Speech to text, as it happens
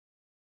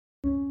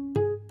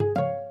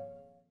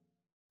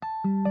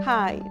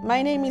Hi,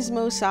 my name is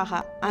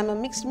Saha. I'm a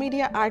mixed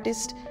media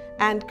artist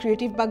and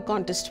Creativebug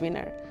contest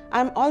winner.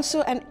 I'm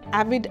also an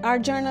avid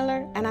art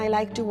journaler and I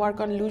like to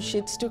work on loose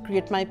sheets to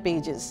create my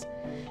pages.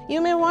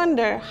 You may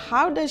wonder,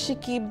 how does she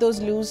keep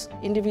those loose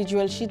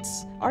individual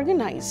sheets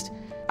organized?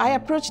 I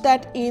approach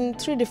that in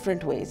 3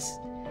 different ways.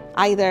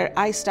 Either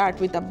I start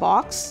with a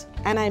box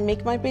and I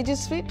make my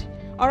pages fit,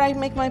 or I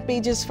make my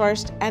pages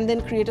first and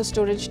then create a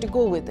storage to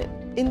go with it.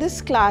 In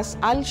this class,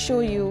 I'll show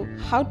you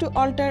how to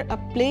alter a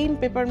plain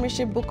paper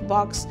mache book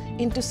box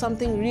into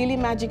something really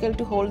magical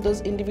to hold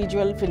those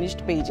individual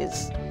finished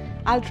pages.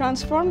 I'll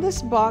transform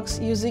this box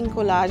using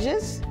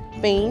collages,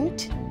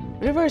 paint,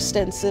 reverse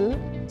stencil,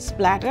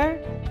 splatter,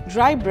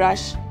 dry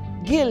brush,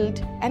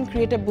 gild, and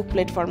create a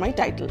booklet for my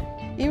title.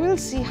 You will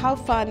see how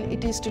fun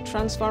it is to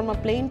transform a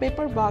plain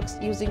paper box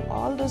using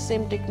all those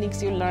same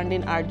techniques you learned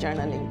in art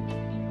journaling.